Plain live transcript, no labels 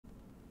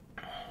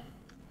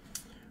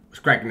What's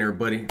cracking,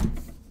 everybody?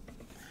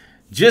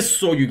 Just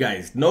so you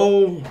guys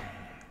know,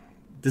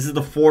 this is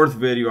the fourth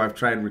video I've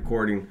tried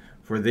recording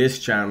for this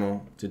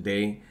channel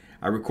today.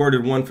 I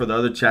recorded one for the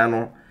other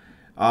channel.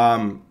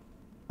 On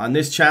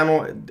this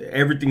channel,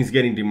 everything's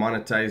getting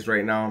demonetized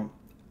right now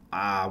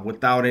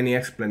without any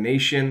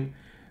explanation.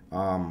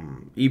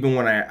 Even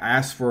when I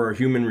ask for a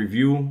human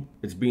review,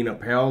 it's being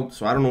upheld.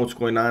 So I don't know what's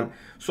going on.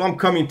 So I'm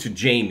coming to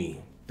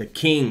Jaime, the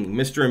king,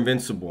 Mr.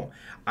 Invincible.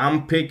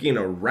 I'm picking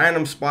a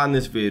random spot in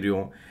this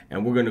video,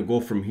 and we're gonna go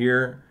from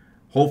here.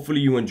 Hopefully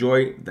you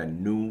enjoy the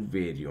new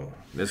video.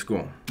 Let's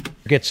go.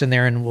 Gets in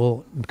there and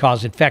will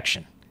cause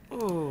infection.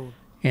 Ooh.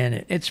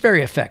 And it's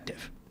very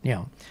effective, you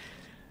know.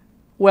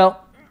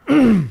 Well,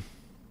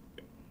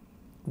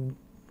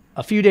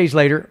 a few days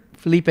later,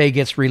 Felipe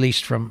gets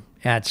released from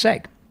Ad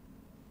Seg.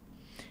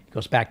 He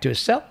goes back to his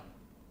cell.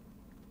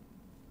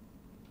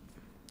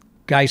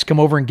 Guys come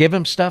over and give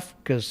him stuff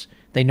because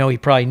they know he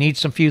probably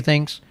needs some few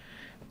things.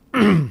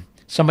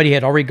 Somebody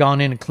had already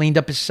gone in and cleaned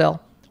up his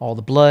cell. All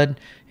the blood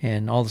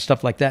and all the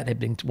stuff like that had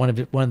been one of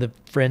the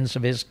friends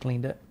of his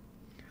cleaned it.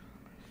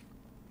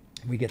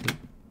 We get the...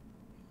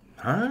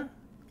 Huh?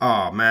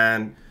 Oh,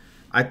 man.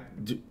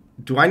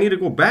 Do I need to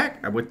go back?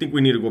 I would think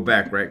we need to go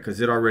back, right? Because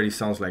it already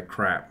sounds like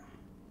crap.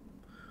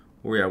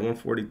 We're at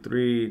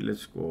 143.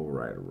 Let's go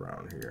right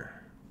around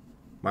here.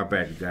 My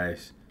bad, you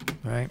guys.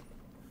 Right.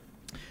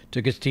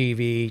 Took his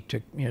TV,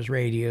 took his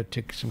radio,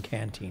 took some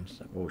canteen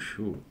stuff. Oh,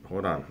 shoot.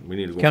 Hold on. We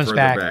need to go Comes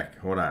further back.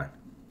 Hold on.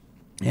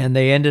 And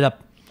they ended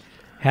up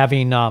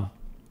having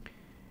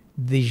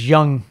these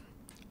young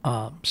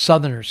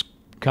Southerners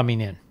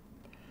coming in.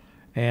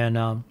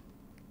 And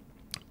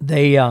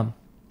they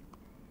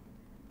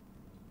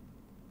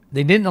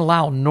didn't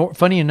allow,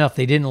 funny enough,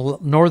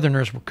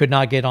 Northerners could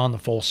not get on the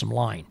Folsom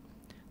line.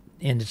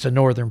 And it's a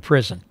northern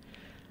prison.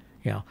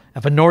 You know,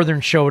 if a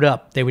northern showed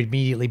up, they would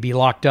immediately be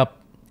locked up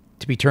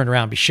to be turned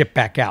around, be shipped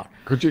back out.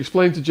 Could you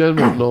explain to Jen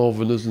what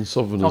northerners and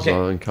southerners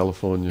are in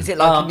California? Is it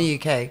like in the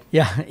UK?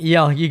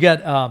 Yeah, you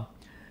got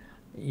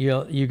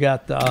you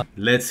got the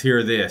Let's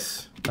hear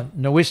this.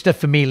 Nuestra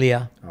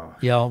Familia,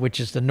 which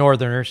is the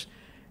northerners,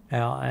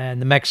 and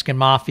the Mexican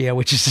Mafia,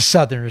 which is the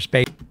southerners.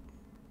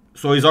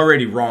 So he's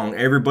already wrong.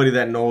 Everybody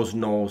that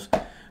knows.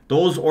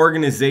 Those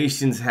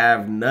organizations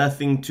have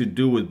nothing to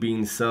do with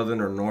being southern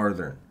or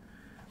northern.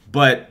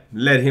 But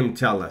let him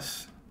tell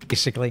us.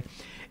 Basically.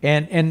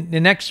 And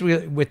the next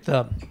with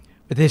the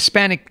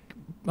Hispanic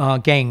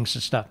gangs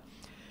and stuff,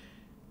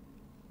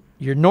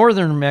 your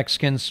northern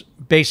Mexicans,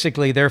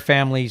 basically their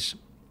families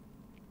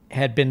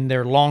had been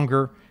there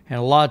longer, and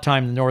a lot of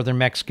time the northern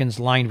Mexicans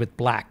lined with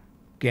black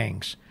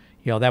gangs.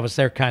 You know, that was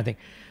their kind of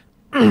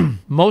thing.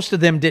 Most of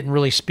them didn't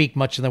really speak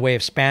much in the way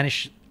of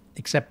Spanish,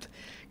 except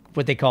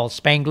what they call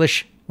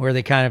Spanglish, where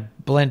they kind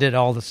of blended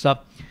all the stuff.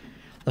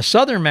 The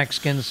southern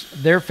Mexicans,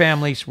 their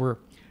families were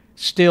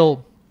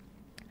still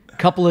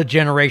couple of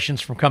generations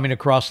from coming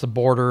across the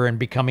border and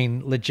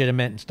becoming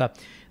legitimate and stuff.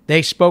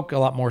 They spoke a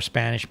lot more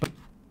Spanish. But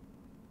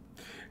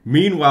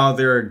meanwhile,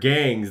 there are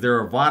gangs, there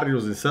are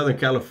barrios in Southern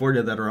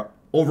California that are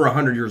over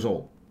 100 years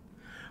old.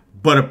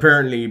 But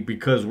apparently,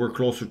 because we're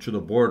closer to the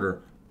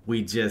border,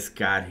 we just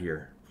got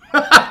here.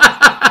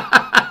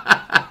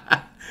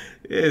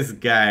 This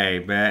guy,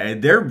 man,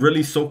 and they're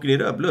really soaking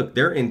it up. Look,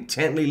 they're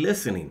intently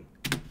listening.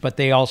 But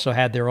they also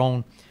had their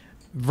own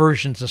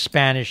versions of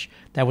Spanish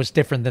that was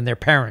different than their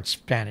parents'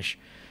 Spanish.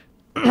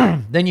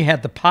 Then you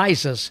had the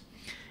paisas,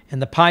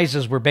 and the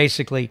paisas were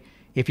basically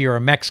if you're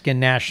a Mexican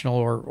national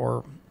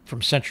or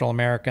from Central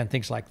America and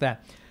things like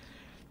that.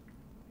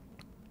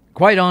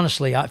 Quite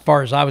honestly, as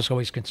far as I was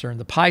always concerned,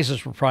 the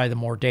paisas were probably the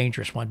more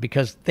dangerous one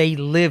because they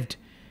lived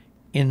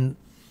in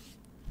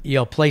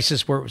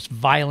places where it was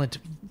violent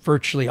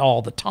virtually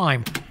all the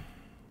time.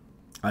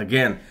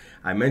 Again,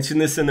 I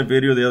mentioned this in the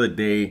video the other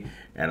day,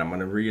 and I'm going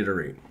to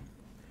reiterate.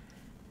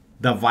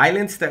 The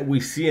violence that we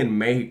see in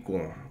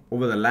Mexico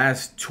over the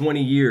last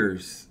 20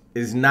 years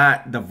is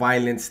not the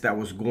violence that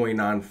was going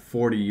on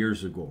 40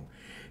 years ago.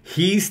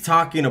 He's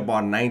talking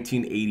about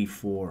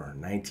 1984,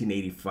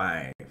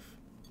 1985.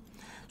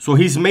 So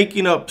he's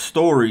making up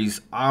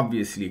stories,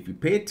 obviously. If you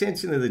pay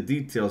attention to the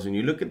details and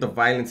you look at the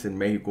violence in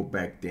Mexico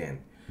back then,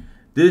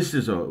 this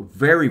is a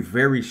very,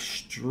 very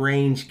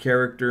strange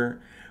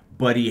character,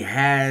 but he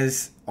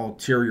has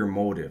ulterior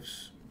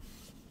motives.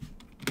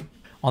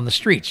 On the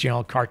streets,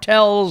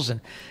 cartels and,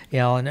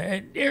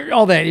 and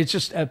all that. It's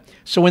just,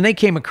 so when they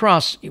came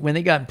across, when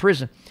they got in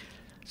prison,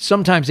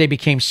 sometimes they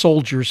became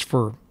soldiers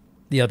for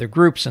the other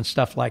groups and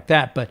stuff like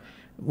that. But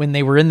when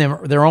they were in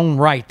their own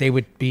right, they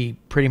would be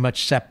pretty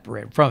much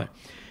separate from it.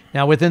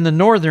 Now, within the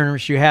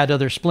Northerners, you had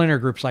other splinter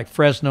groups like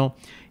Fresno.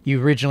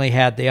 You originally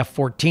had the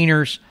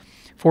F-14ers,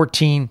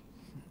 14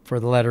 for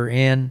the letter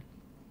N,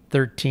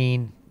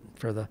 13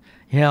 for the,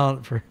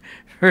 for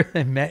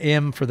the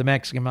M for the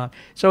Mexican mob.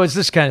 So it's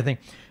this kind of thing.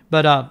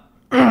 But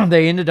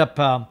they ended up,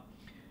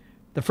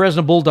 the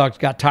Fresno Bulldogs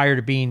got tired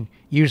of being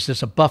used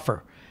as a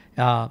buffer.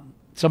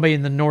 Somebody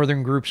in the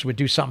northern groups would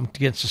do something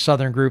against the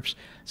southern groups.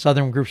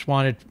 Southern groups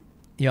wanted,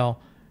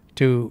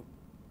 to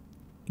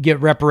get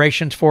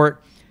reparations for it.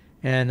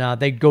 and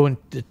they go and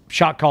the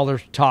shot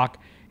callers talk,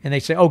 and they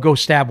say, "Oh, go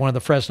stab one of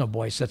the Fresno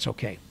boys. That's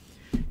okay."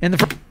 And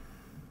the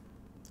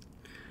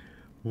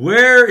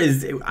Where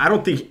is I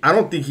don't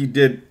think he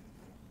did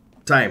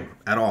time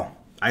at all.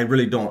 I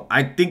really don't.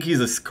 I think he's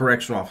a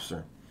correctional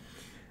officer.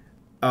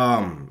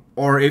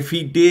 Or if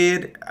he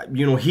did,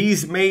 you know,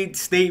 he's made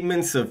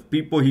statements of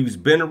people he's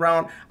been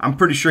around. I'm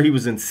pretty sure he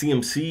was in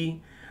CMC.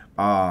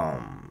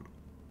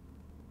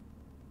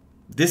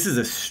 This is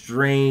a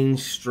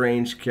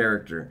strange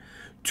character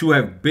to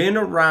have been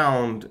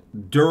around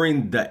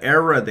during the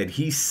era that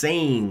he's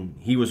saying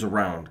he was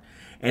around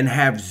and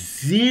have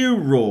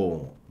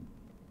zero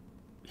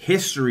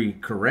history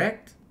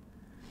correct.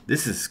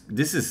 This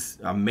is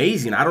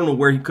amazing. I don't know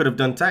where he could have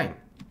done time.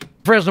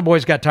 Fresno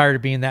boys got tired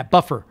of being that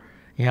buffer,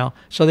 you know,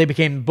 so they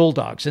became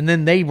Bulldogs, and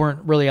then they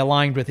weren't really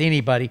aligned with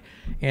anybody,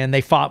 and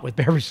they fought with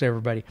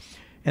everybody.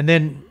 And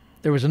then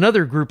there was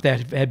another group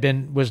that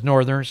was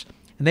Northerners,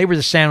 and they were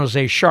the San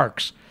Jose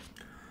Sharks.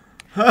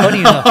 Funny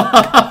enough.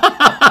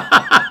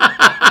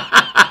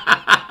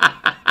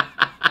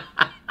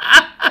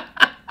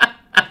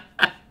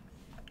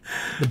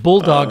 The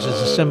Bulldogs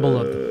is a symbol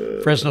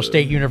of Fresno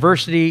State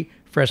University,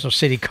 Fresno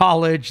City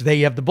College. They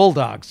have the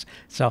Bulldogs.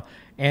 So,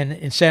 and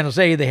in San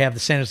Jose, they have the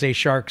San Jose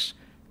Sharks,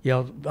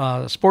 you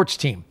know, sports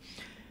team.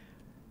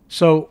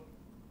 So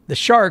the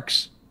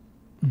Sharks,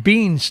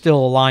 being still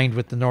aligned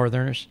with the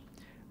Northerners,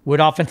 would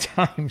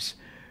oftentimes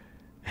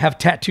have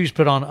tattoos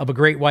put on of a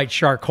great white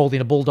shark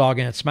holding a bulldog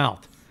in its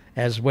mouth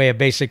as a way of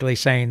basically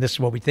saying, this is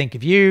what we think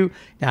of you,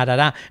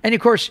 da-da-da. And,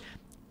 of course,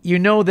 you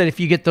know that if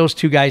you get those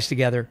two guys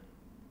together,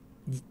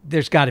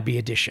 there's got to be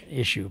an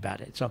issue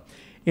about it. So,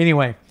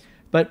 anyway,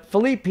 but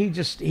Philippe,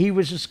 he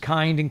was just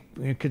kind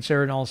and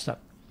considerate and all this stuff.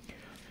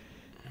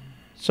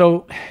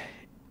 So,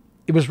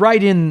 it was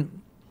right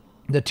in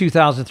the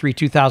 2003,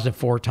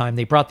 2004 time.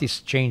 They brought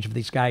this change of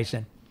these guys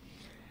in.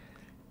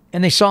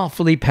 And they saw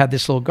Philippe had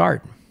this little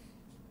garden.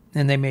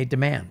 And they made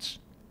demands.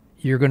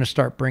 You're going to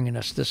start bringing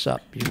us this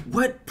up.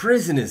 What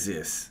prison is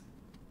this?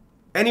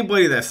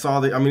 Anybody that saw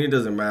the, I mean, it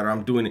doesn't matter.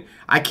 I'm doing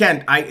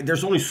it.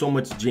 There's only so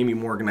much Jamie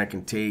Morgan I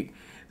can take.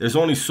 There's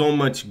only so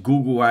much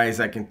Google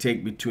eyes I can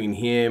take between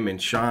him and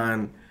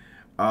Sean.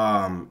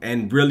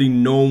 And really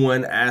no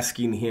one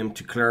asking him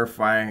to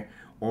clarify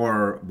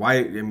or why.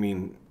 I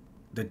mean,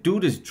 the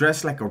dude is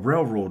dressed like a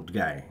railroad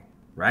guy,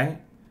 right?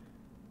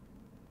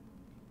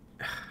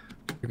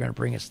 You're going to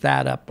bring us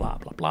that up, blah,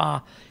 blah,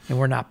 blah, and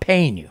we're not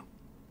paying you.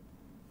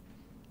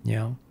 You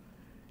know,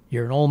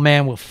 you're an old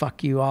man, we'll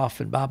fuck you off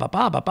and blah, blah,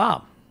 blah, blah,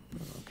 blah.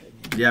 Okay.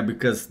 Yeah,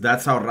 because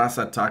that's how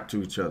Raza talk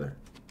to each other.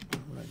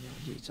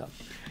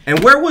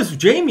 And where was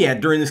Jamie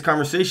at during this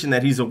conversation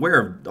that he's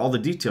aware of all the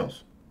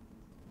details?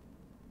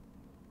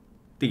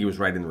 I think he was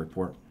right in the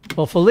report.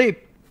 Well, Philippe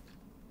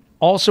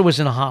also was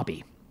in a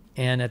hobby.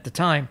 And at the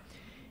time,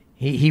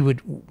 he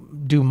would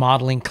do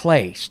modeling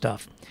clay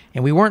stuff.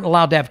 And we weren't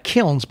allowed to have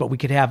kilns, but we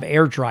could have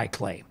air dry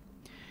clay.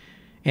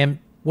 And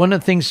one of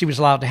the things he was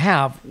allowed to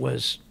have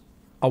was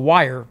a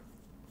wire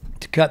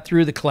to cut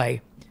through the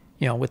clay,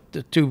 you know, with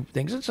the two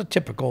things. It's a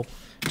typical.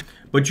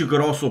 But you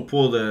could also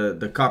pull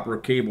the copper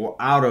cable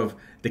out of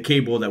the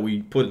cable that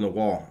we put in the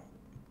wall.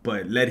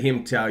 But let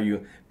him tell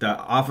you, the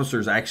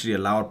officers actually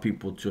allowed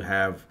people to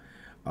have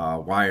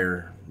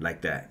wire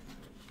like that.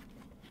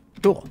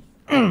 Cool.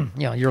 You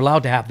know, you're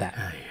allowed to have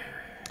that.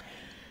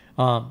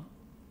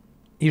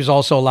 He was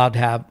also allowed to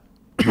have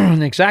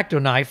an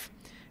X-Acto knife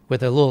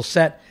with a little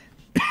set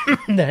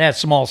that had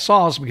small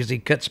saws because he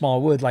cut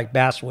small wood like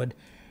basswood.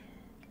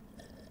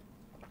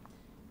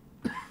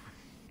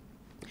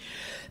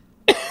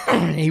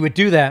 He would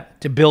do that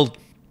to build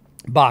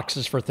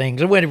boxes for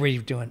things or whatever he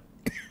was doing.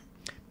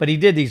 But he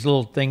did these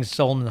little things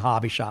sold in the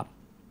hobby shop.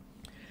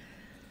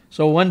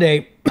 So one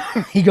day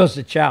he goes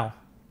to chow,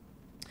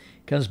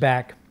 comes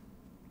back,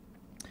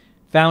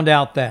 found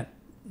out that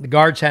the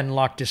guards hadn't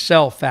locked his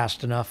cell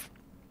fast enough.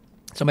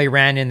 Somebody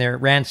ran in there,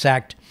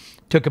 ransacked,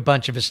 took a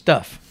bunch of his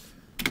stuff.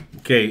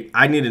 Okay,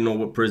 I need to know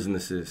what prison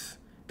this is.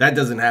 That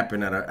doesn't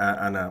happen at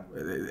a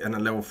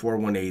level 4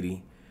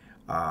 180.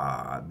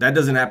 That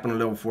doesn't happen on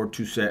level 4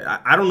 270.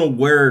 I don't know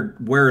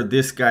where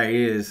this guy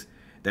is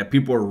that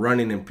people are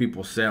running in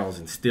people's cells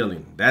and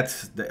stealing.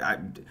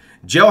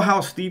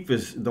 Jailhouse thief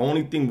is the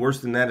only thing worse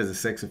than that is a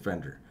sex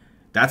offender.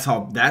 That's how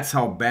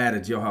bad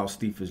a jailhouse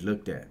thief is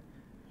looked at.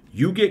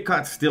 You get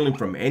caught stealing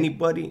from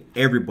anybody,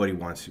 everybody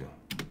wants you.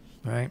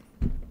 Right.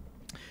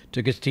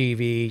 Took his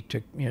TV,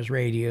 took his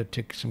radio,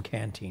 took some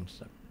canteen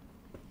stuff.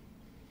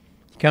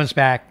 He comes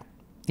back,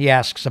 he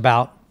asks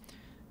about,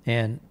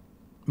 and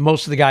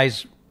most of the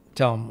guys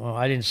tell him, well,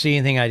 I didn't see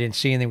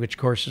anything, which of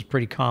course is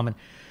pretty common.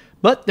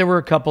 But there were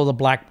a couple of the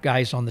black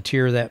guys on the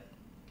tier that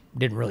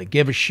didn't really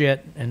give a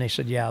shit, and they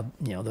said, yeah,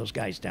 you know, those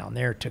guys down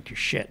there took your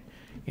shit,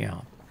 you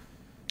know.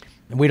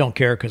 And we don't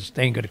care because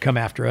they ain't going to come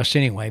after us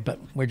anyway, but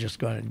we're just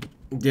going to.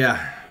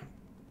 Yeah.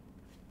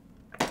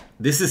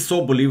 This is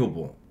so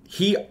believable.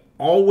 He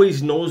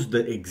always knows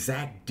the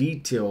exact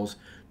details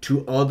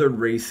to other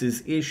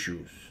races'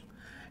 issues.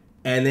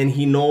 And then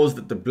he knows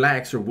that the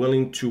blacks are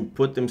willing to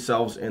put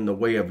themselves in the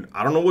way of,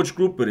 I don't know which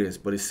group it is,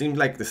 but it seems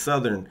like the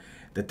Southern,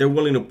 that they're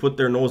willing to put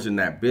their nose in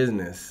that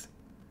business.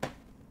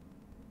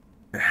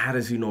 And how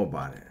does he know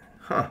about it?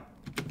 Huh.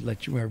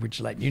 We're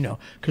just letting you know,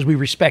 because we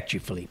respect you,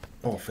 Philippe.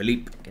 Oh,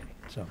 Philippe. Okay,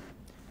 so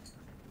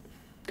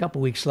a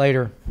couple weeks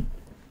later,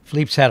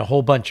 Philippe's had a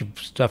whole bunch of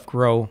stuff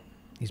grow.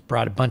 He's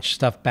brought a bunch of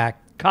stuff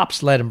back.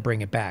 Cops let him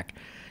bring it back.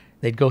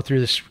 They'd go through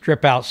the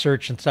strip out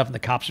search and stuff, and the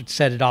cops would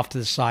set it off to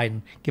the side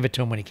and give it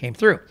to him when he came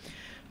through.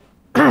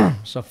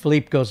 So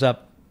Philippe goes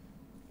up,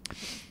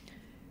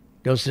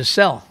 goes to his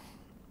cell.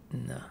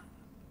 And the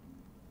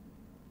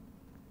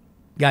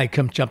guy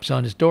jumps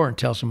on his door and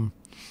tells him,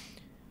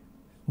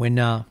 when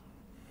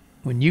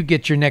you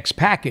get your next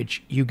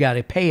package, you got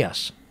to pay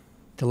us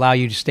to allow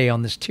you to stay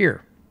on this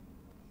tier.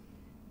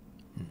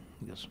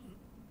 He goes,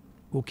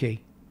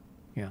 okay,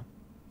 yeah.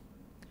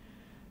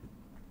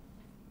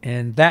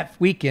 And that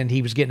weekend,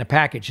 he was getting a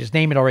package. His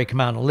name had already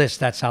come out on the list.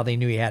 That's how they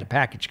knew he had a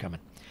package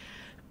coming.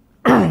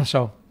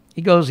 So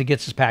he goes, he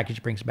gets his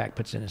package, brings it back,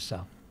 puts it in his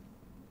cell.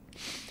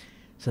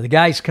 So the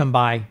guys come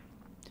by,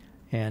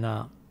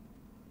 and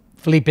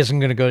Philippe isn't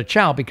going to go to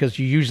chow because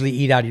you usually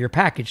eat out of your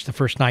package the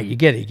first night you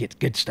get it. You get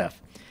good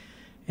stuff.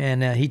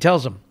 And he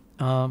tells them,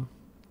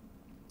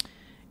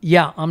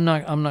 yeah, I'm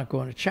not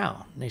going to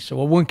chow. And they said,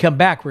 well, when we come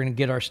back, we're going to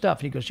get our stuff.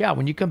 And he goes, yeah,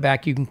 when you come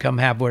back, you can come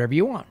have whatever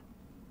you want.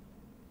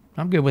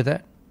 I'm good with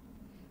that.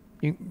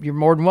 You're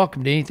more than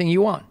welcome to anything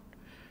you want.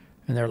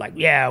 And they're like,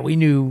 yeah, we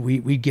knew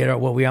we'd get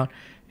what we want.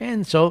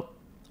 And so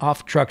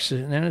off trucks,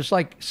 and then it's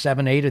like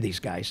 7, 8 of these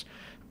guys.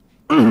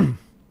 And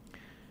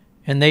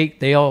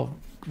they all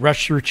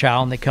rush through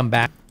chow, and they come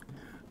back.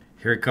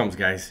 Here it comes,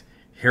 guys.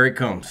 Here it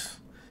comes.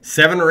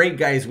 7 or 8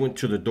 guys went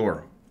to the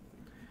door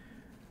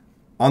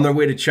on their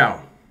way to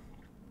chow.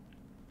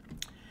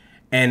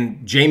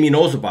 And Jaime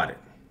knows about it.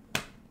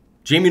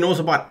 Jaime knows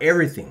about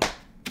everything.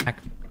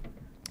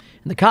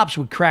 And the cops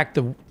would crack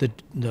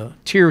the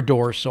tier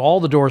doors, so all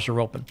the doors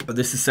are open. Oh,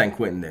 this is San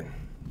Quentin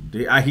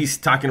then. He's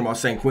talking about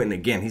San Quentin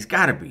again. He's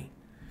got to be.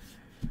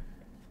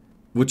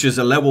 Which is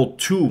a level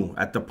 2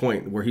 at the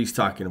point where he's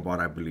talking about,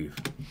 I believe.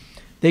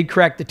 They'd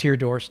crack the tier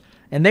doors,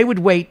 and they would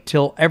wait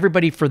till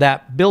everybody for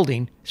that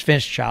building is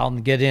finished chow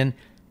and get in,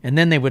 and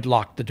then they would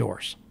lock the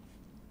doors.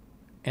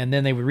 And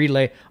then they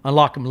would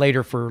unlock them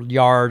later for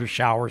yard or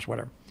showers,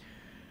 whatever.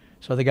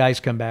 So the guys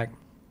come back.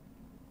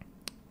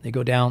 They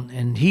go down,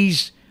 and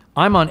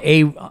I'm on AA,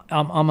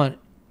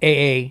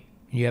 and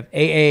you have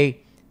AA,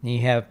 and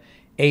you have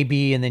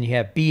AB, and then you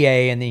have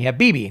BA, and then you have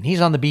BB, and he's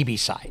on the BB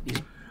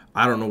side.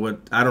 I don't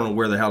know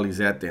where the hell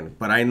he's at then,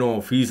 but I know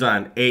if he's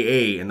on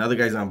AA and the other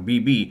guy's on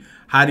BB,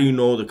 how do you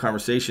know the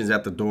conversation's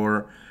at the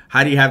door?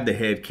 How do you have the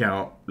head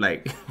count?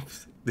 Like,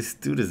 this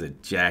dude is a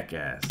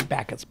jackass.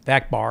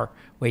 Back bar,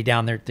 way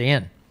down there at the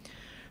end.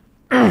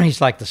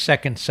 He's like the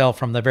second cell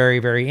from the very,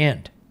 very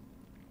end.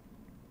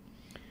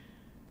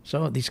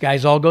 So these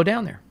guys all go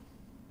down there.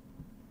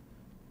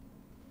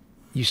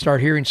 You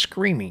start hearing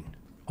screaming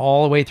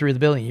all the way through the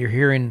building. You're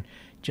hearing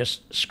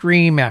just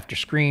scream after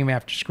scream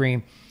after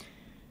scream.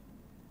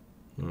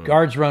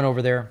 Guards run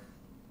over there.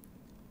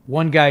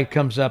 One guy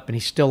comes up, and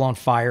he's still on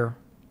fire.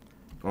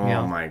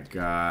 Oh, my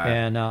God.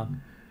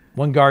 And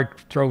one guard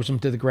throws him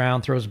to the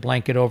ground, throws a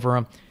blanket over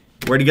him.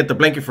 Where'd he get the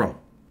blanket from?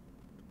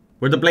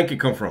 Where'd the blanket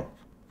come from?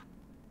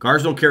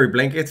 Guards don't carry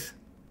blankets?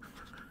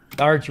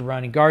 Guards are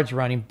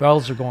running,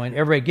 bells are going.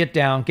 Everybody get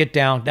down,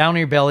 down on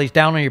your bellies,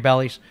 down on your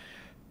bellies.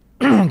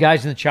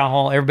 Guys in the chow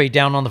hall, everybody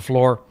down on the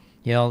floor.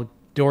 You know,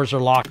 doors are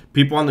locked.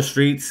 People on the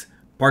streets,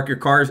 park your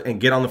cars and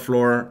get on the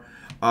floor.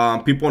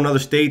 People in other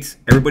states,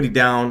 everybody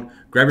down,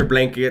 grab your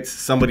blankets.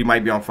 Somebody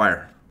might be on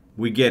fire.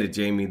 We get it,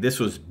 Jaime. This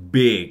was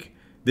big.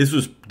 This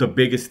was the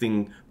biggest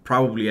thing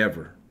probably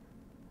ever.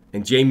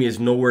 And Jaime is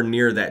nowhere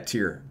near that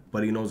tier,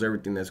 but he knows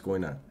everything that's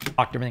going on.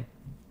 Locked everything.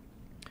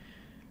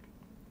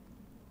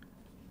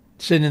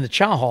 Sitting in the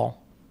chow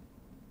hall,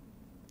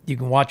 you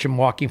can watch him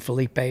walking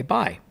Felipe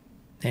by,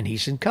 and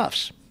he's in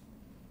cuffs.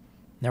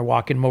 They're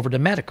walking him over to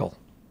medical.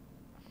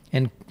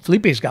 And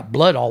Felipe's got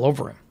blood all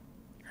over him,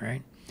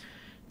 right?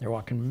 They're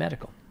walking to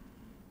medical.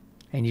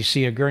 And you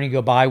see a gurney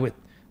go by with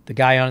the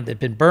guy on it that had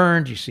been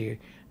burned. You see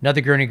another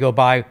gurney go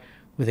by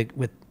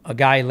with a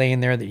guy laying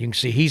there that you can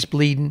see he's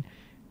bleeding.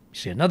 You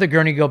see another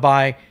gurney go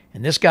by,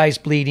 and this guy's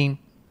bleeding.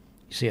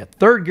 You see a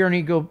third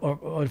gurney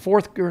a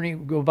fourth gurney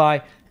go by,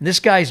 and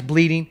this guy's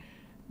bleeding,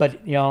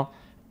 but, you know,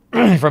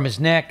 from his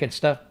neck and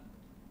stuff.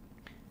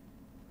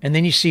 And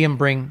then you see him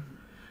bring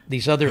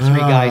these other 3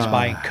 guys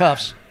by in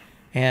cuffs,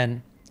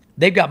 and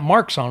they've got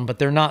marks on them, but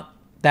they're not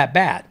that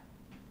bad.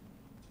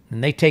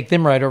 And they take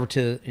them right over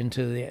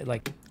into the,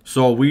 like.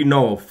 So we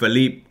know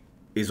Philippe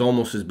is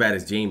almost as bad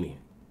as Jaime.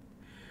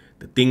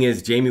 The thing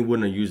is, Jaime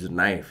wouldn't have used a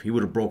knife. He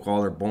would have broke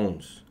all their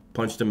bones,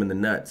 punched them in the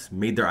nuts,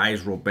 made their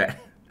eyes roll back.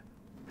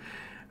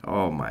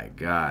 Oh my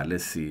God.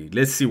 Let's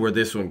see where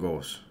this one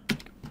goes.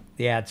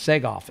 The ad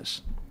seg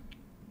office.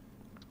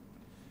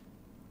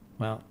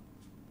 Well,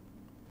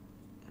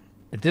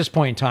 at this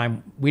point in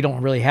time, we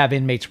don't really have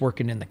inmates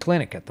working in the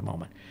clinic at the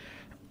moment.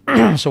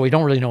 So we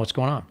don't really know what's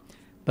going on.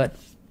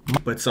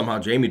 But somehow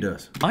Jamie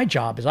does. my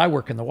job is I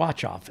work in the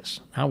watch office.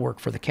 I work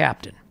for the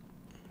captain.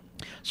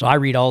 So I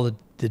read all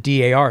the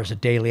DARs, the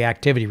daily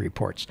activity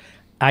reports.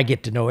 I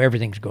get to know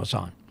everything that goes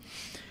on.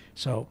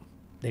 So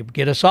they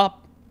get us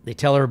up. They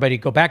tell everybody,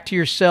 go back to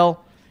your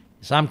cell.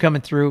 So I'm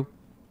coming through.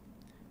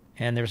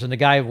 And there's a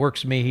guy who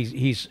works with me.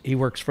 He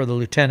works for the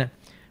lieutenant.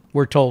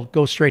 We're told,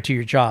 go straight to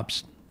your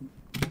jobs.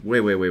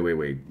 Wait.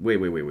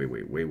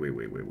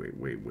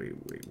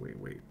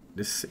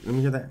 This, let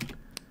me hear that.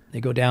 They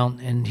go down,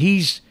 and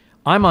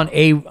I'm on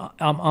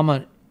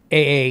AA.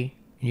 And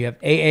you have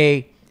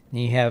AA,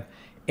 and you have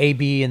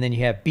AB, and then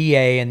you have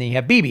BA, and then you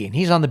have BB, and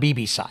he's on the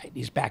BB side.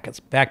 He's back at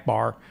the back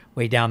bar,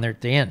 way down there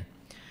at the end.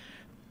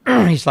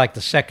 He's like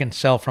the second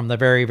cell from the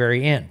very,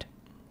 very end.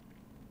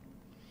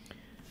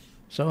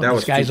 So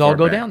these guys all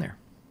go down there.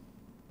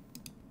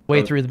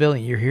 Way through the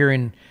building, you're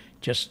hearing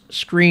just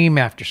scream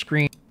after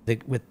scream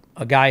with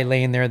a guy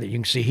laying there that you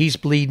can see he's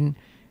bleeding.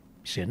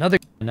 You see another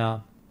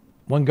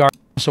one guard,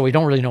 so we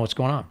don't really know what's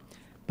going on.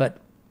 But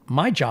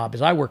my job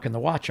is I work in the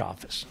watch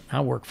office.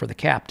 I work for the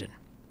captain.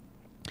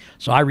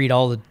 So I read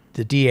all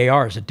the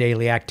DARs, the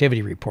daily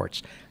activity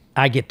reports.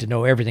 I get to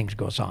know everything that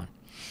goes on.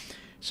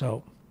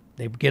 So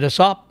they get us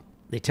up.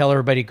 They tell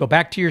everybody, go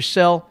back to your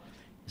cell.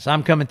 So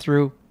I'm coming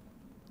through.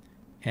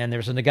 And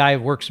there's a guy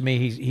who works with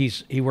me.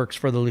 He works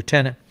for the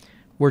lieutenant.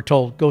 We're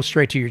told, go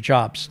straight to your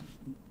jobs.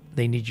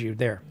 They need you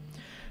there.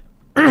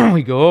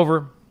 We go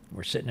over.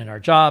 We're sitting in our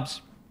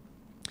jobs.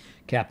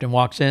 Captain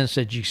walks in and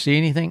said, did you see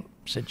anything?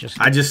 Said,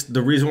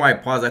 the reason why I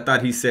paused, I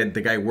thought he said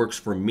the guy works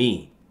for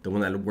me, the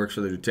one that works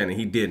for the lieutenant.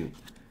 He didn't.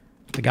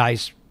 The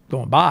guy's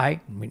going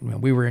by.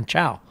 We were in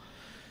chow.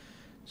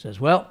 Says,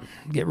 well,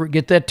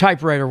 get that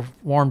typewriter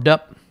warmed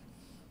up.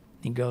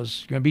 He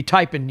goes, you're going to be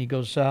typing. He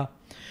goes, you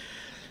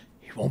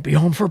won't be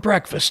home for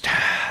breakfast.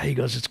 He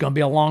goes, it's going to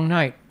be a long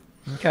night.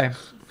 Okay.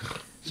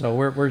 So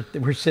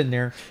we're sitting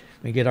there.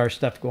 We get our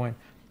stuff going.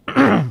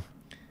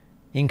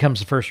 In comes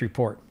the first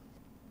report.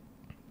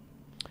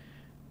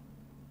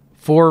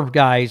 4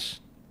 guys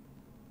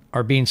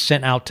are being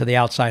sent out to the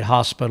outside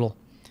hospital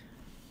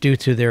due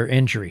to their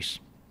injuries.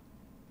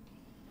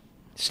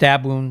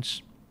 Stab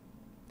wounds,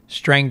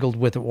 strangled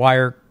with a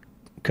wire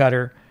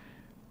cutter,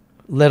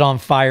 lit on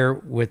fire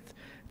with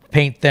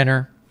paint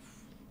thinner,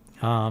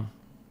 and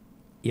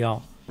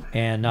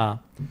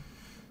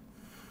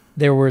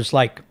there was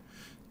like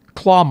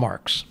claw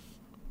marks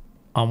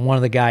on one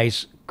of the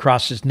guys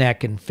across his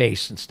neck and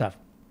face and stuff.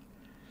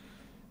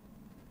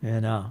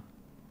 And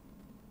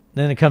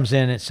then it comes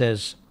in, it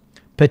says,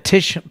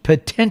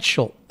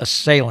 potential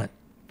assailant,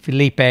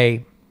 Felipe,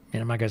 and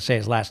I'm not going to say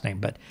his last name,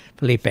 but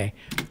Felipe.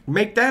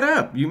 Make that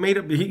up. You made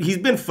up. He's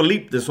been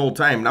Felipe this whole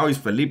time. Now he's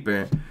Felipe.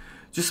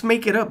 Just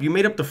make it up. You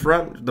made up the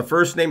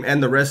first name,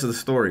 and the rest of the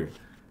story.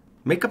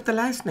 Make up the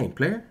last name,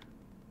 player.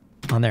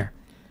 On there.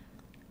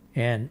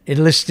 And it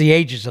lists the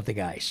ages of the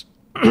guys.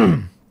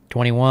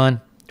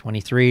 21,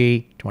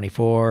 23,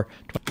 24.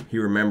 He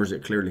remembers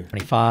it clearly.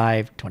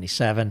 25,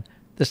 27,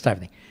 this type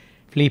of thing.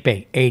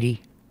 Felipe,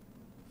 80.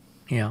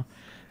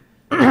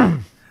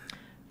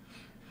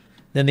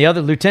 Then the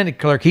other lieutenant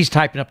clerk, he's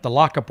typing up the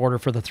lockup order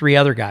for the 3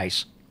 other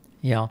guys,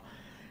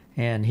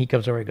 and he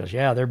comes over and goes,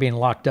 yeah, they're being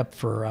locked up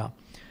for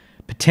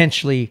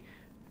potentially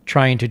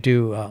trying to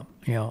do, a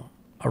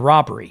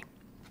robbery.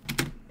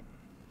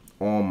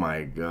 Oh,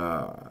 my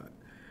God.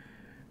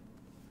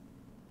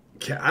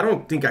 I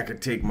don't think I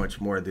could take much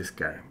more of this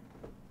guy.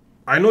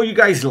 I know you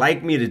guys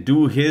like me to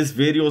do his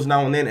videos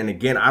now and then, and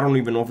again, I don't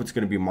even know if it's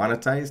going to be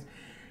monetized.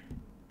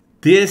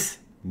 This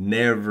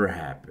never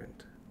happened.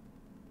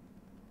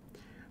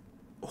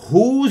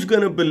 Who's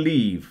going to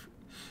believe,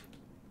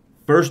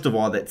 first of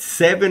all, that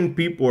 7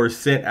 people are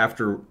sent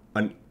after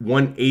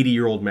one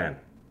 80-year-old man?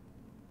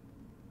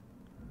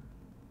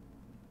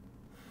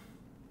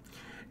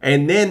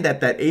 And then that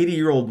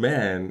 80-year-old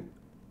man,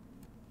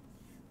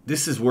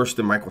 this is worse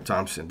than Michael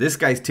Thompson. This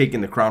guy's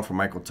taking the crown from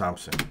Michael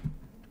Thompson.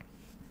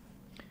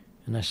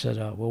 And I said,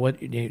 well,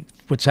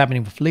 what's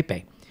happening with Felipe?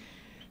 He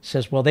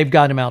says, well, they've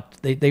got him out.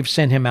 They've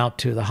sent him out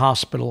to the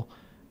hospital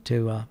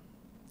to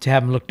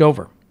have him looked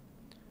over.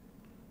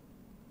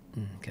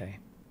 Okay.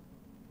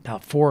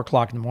 About 4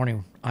 o'clock in the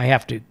morning, I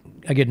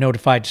get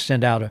notified to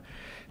send out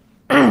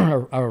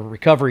a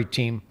recovery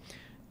team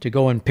to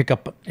go and pick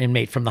up an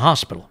inmate from the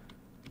hospital.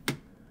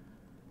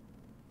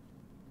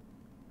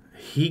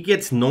 He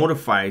gets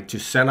notified to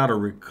send out a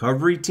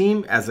recovery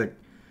team as an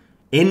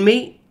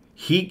inmate.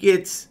 He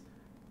gets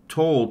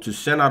told to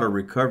send out a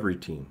recovery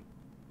team.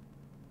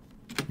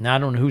 Now, I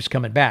don't know who's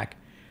coming back.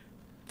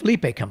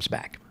 Felipe comes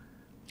back.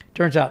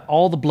 Turns out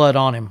all the blood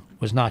on him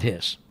was not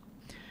his.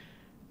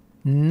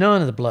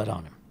 None of the blood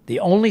on him. The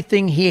only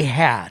thing he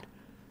had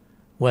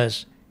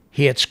was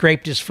he had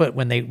scraped his foot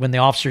when the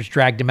officers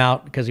dragged him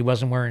out because he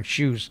wasn't wearing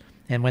shoes.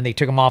 And when they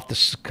took him off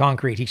the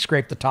concrete, he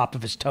scraped the top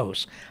of his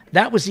toes.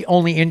 That was the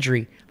only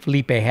injury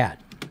Felipe had.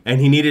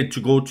 And he needed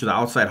to go to the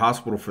outside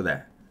hospital for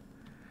that.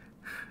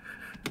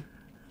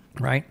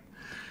 Right?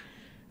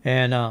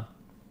 And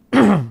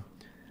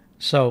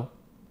so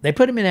they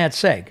put him in ad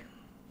seg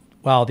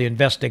while the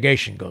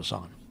investigation goes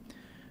on.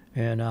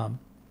 And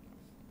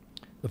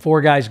the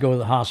 4 guys go to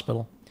the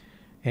hospital,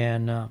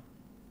 and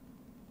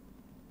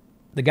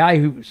the guy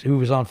who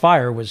was on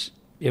fire was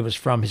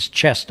from his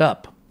chest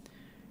up,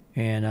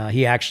 and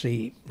he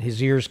actually,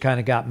 his ears kind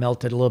of got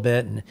melted a little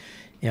bit, and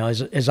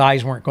his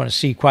eyes weren't going to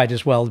see quite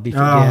as well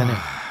before again, and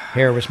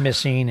hair was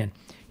missing, and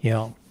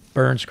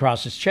burns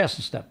across his chest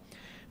and stuff.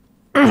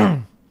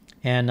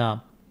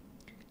 And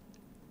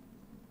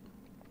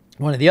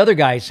one of the other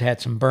guys had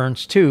some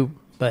burns too,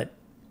 but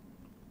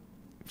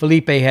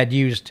Felipe had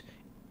used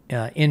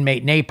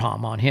inmate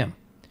napalm on him,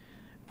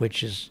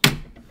 which is...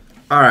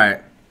 All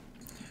right.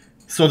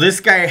 So this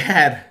guy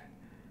had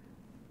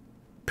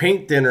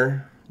paint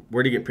thinner.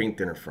 Where did he get paint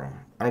thinner from?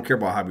 I don't care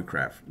about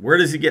hobbycraft. Where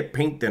does he get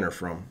paint thinner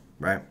from,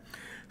 right?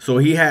 So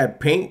he had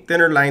paint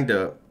thinner lined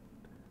up.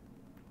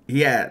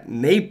 He had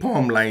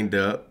napalm lined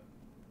up.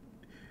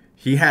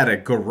 He had a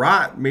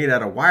garrote made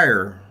out of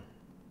wire.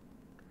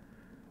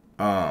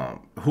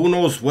 Who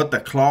knows what the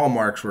claw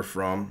marks were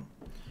from.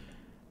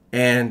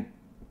 And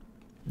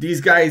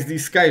these guys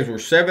were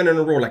 7 in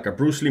a row, like a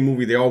Bruce Lee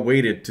movie. They all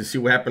waited to see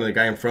what happened to the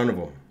guy in front of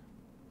them.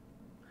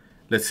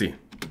 Let's see.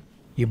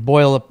 You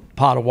boil a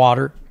pot of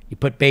water, you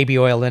put baby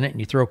oil in it, and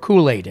you throw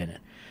Kool-Aid in it.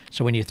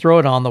 So when you throw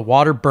it on, the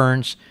water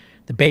burns,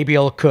 the baby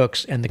oil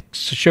cooks, and the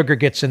sugar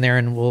gets in there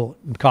and will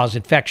cause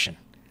infection.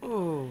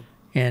 Ooh.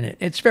 And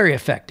it's very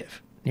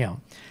effective.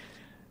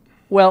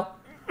 Well,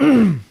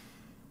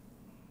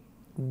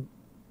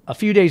 a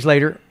few days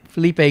later,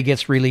 Felipe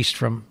gets released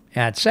from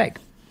AdSeg.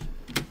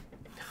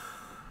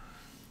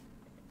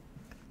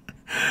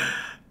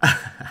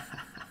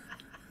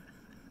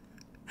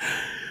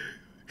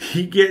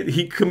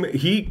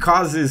 He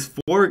causes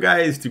 4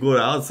 guys to go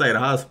to outside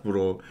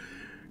hospital,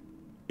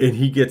 and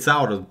he gets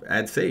out of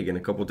AdSeg in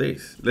a couple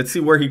days. Let's see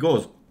where he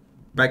goes.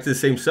 Back to the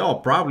same cell,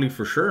 probably,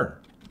 for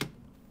sure.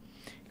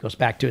 He goes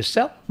back to his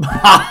cell.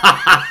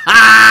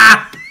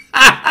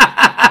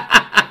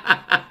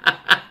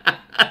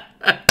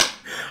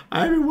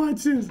 I haven't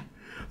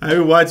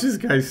watched this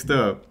guy's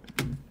stuff.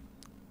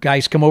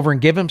 Guys come over and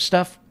give him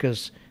stuff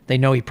because they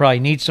know he probably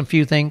needs some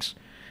few things.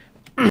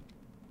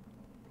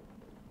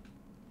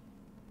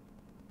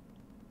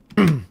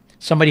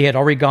 Somebody had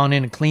already gone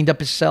in and cleaned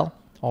up his cell.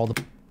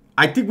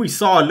 I think we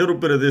saw a little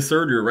bit of this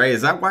earlier, right?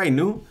 Is that why I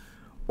knew?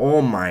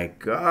 Oh my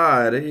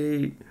God.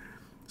 Hey.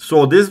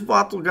 So this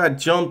bottle got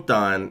jumped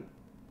on.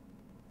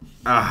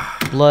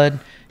 Blood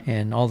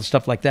and all the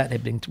stuff like that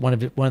had been one of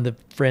the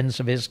friends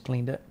of his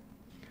cleaned it.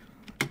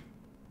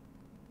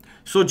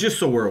 So just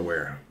so we're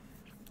aware,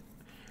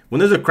 when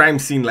there's a crime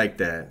scene like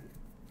that,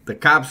 the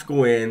cops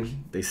go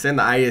in, they send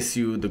the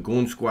ISU, the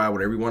goon squad,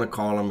 whatever you want to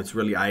call them. It's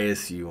really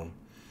ISU.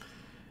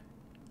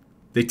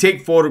 They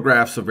take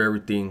photographs of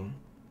everything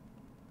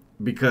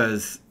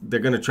because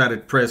they're going to try to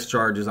press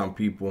charges on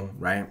people,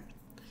 right?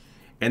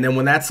 And then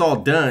when that's all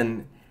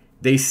done,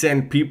 they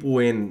send people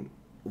in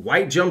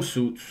white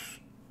jumpsuits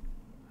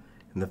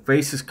and the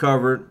face is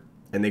covered,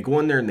 and they go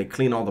in there and they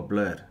clean all the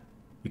blood.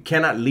 You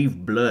cannot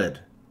leave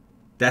blood.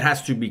 That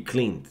has to be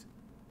cleaned.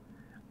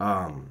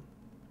 And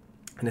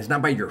it's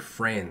not by your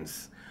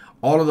friends.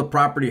 All of the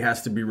property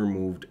has to be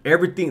removed.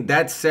 Everything,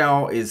 that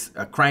cell is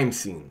a crime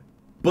scene.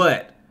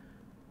 But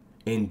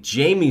in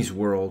Jaime's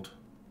world,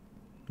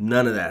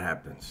 none of that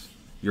happens.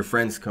 Your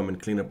friends come and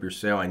clean up your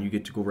cell, and you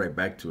get to go right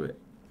back to it.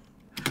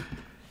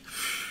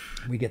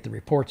 We get the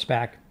reports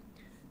back.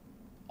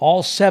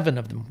 All 7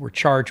 of them were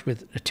charged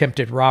with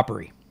attempted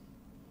robbery.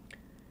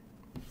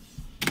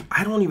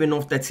 I don't even know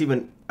if that's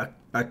even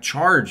a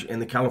charge in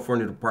the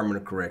California Department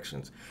of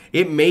Corrections.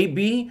 It may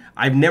be.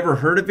 I've never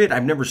heard of it.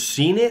 I've never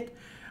seen it.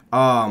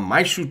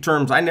 My shoot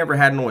terms, I never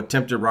had no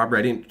attempted robbery.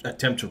 I didn't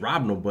attempt to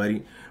rob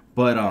nobody.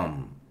 But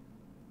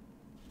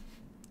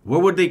where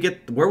would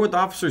the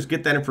officers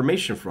get that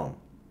information from?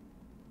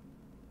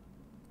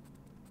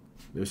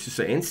 It was just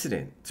an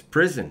incident. It's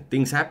prison.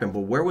 Things happen. But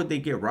where would they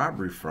get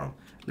robbery from?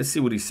 Let's see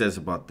what he says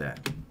about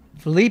that.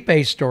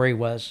 Felipe's story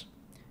was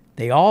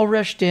they all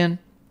rushed in,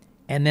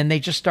 and then they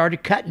just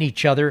started cutting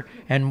each other,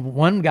 and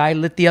one guy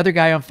lit the other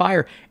guy on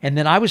fire. And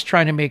then I was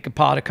trying to make a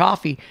pot of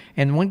coffee,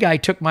 and one guy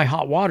took my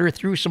hot water,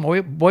 threw some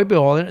boy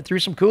oil in it, threw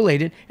some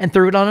Kool-Aid in it, and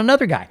threw it on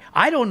another guy.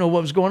 I don't know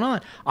what was going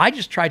on. I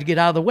just tried to get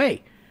out of the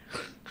way.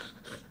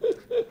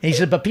 And he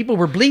said, but people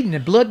were bleeding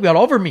and blood got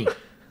over me.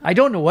 I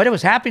don't know what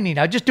was happening.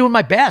 I was just doing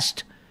my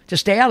best to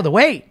stay out of the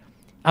way.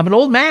 I'm an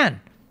old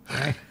man.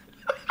 Right?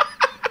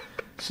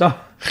 So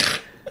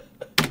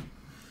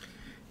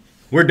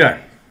we're done.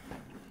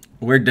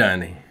 We're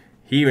done.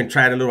 He even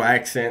tried a little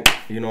accent,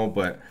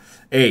 but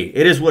hey,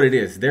 it is what it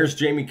is. There's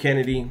Jaime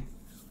Kennedy.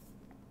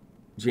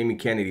 Jaime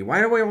Kennedy.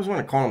 Why do I always want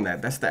to call him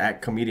that? That's the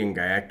comedian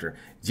guy, actor.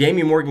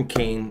 Jamie Morgan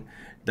Kane,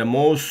 the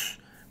most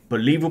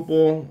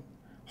believable,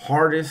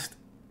 hardest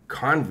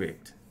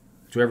convict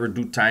to ever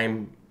do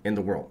time in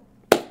the world.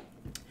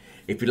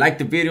 If you liked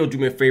the video, do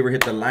me a favor,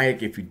 hit the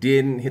like. If you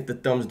didn't, hit the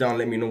thumbs down.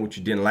 Let me know what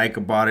you didn't like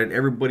about it.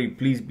 Everybody,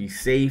 please be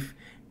safe,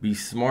 be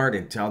smart,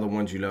 and tell the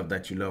ones you love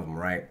that you love them,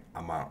 right?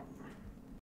 I'm out.